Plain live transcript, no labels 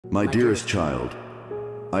My dearest child,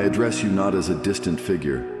 I address you not as a distant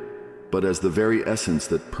figure, but as the very essence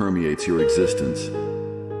that permeates your existence.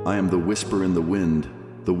 I am the whisper in the wind,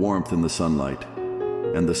 the warmth in the sunlight,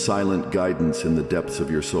 and the silent guidance in the depths of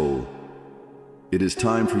your soul. It is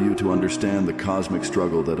time for you to understand the cosmic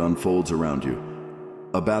struggle that unfolds around you,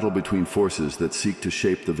 a battle between forces that seek to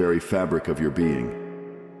shape the very fabric of your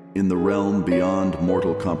being. In the realm beyond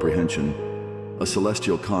mortal comprehension, a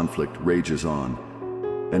celestial conflict rages on,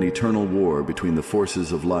 an eternal war between the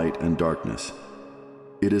forces of light and darkness.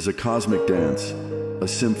 It is a cosmic dance, a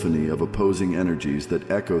symphony of opposing energies that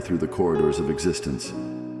echo through the corridors of existence.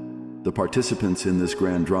 The participants in this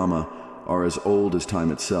grand drama are as old as time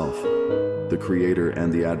itself, the creator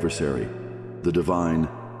and the adversary, the divine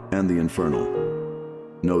and the infernal.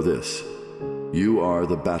 Know this: you are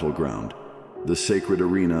the battleground, the sacred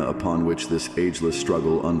arena upon which this ageless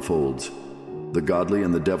struggle unfolds. The godly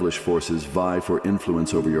and the devilish forces vie for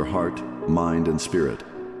influence over your heart, mind, and spirit.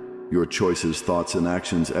 Your choices, thoughts, and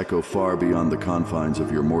actions echo far beyond the confines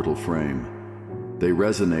of your mortal frame. They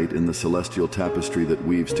resonate in the celestial tapestry that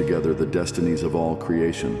weaves together the destinies of all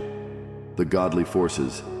creation. The godly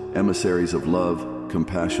forces, emissaries of love,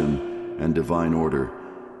 compassion, and divine order,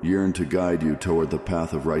 yearn to guide you toward the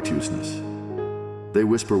path of righteousness. They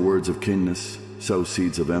whisper words of kindness, sow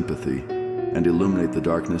seeds of empathy, and illuminate the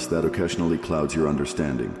darkness that occasionally clouds your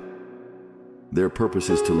understanding. Their purpose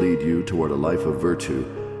is to lead you toward a life of virtue,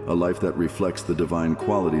 a life that reflects the divine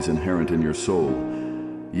qualities inherent in your soul.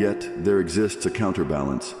 Yet there exists a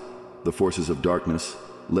counterbalance, the forces of darkness,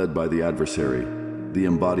 led by the adversary, the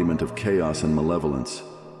embodiment of chaos and malevolence.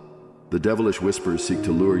 The devilish whispers seek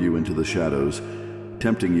to lure you into the shadows,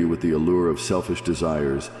 tempting you with the allure of selfish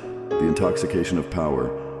desires, the intoxication of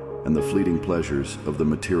power, and the fleeting pleasures of the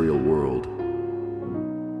material world.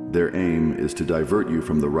 Their aim is to divert you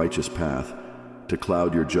from the righteous path, to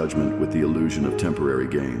cloud your judgment with the illusion of temporary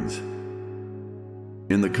gains.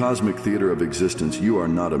 In the cosmic theater of existence, you are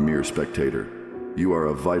not a mere spectator. You are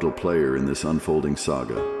a vital player in this unfolding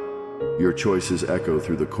saga. Your choices echo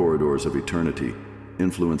through the corridors of eternity,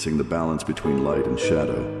 influencing the balance between light and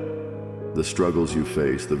shadow. The struggles you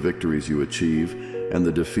face, the victories you achieve, and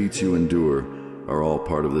the defeats you endure are all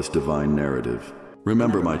part of this divine narrative.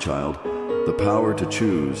 Remember, my child, the power to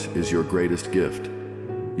choose is your greatest gift.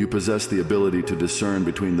 You possess the ability to discern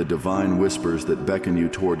between the divine whispers that beckon you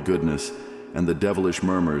toward goodness and the devilish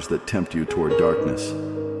murmurs that tempt you toward darkness.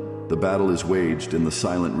 The battle is waged in the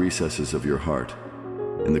silent recesses of your heart,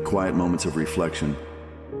 in the quiet moments of reflection,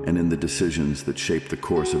 and in the decisions that shape the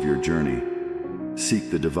course of your journey. Seek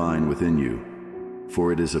the divine within you,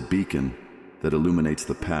 for it is a beacon that illuminates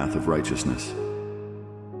the path of righteousness.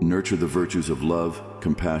 Nurture the virtues of love,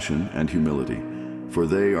 compassion, and humility, for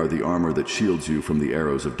they are the armor that shields you from the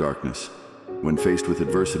arrows of darkness. When faced with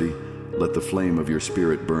adversity, let the flame of your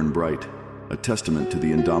spirit burn bright, a testament to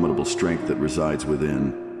the indomitable strength that resides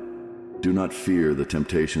within. Do not fear the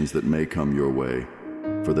temptations that may come your way,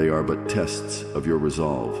 for they are but tests of your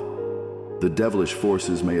resolve. The devilish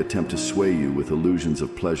forces may attempt to sway you with illusions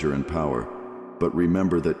of pleasure and power, but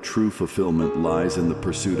remember that true fulfillment lies in the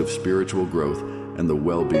pursuit of spiritual growth and the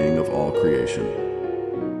well-being of all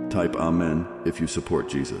creation. Type Amen if you support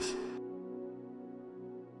Jesus.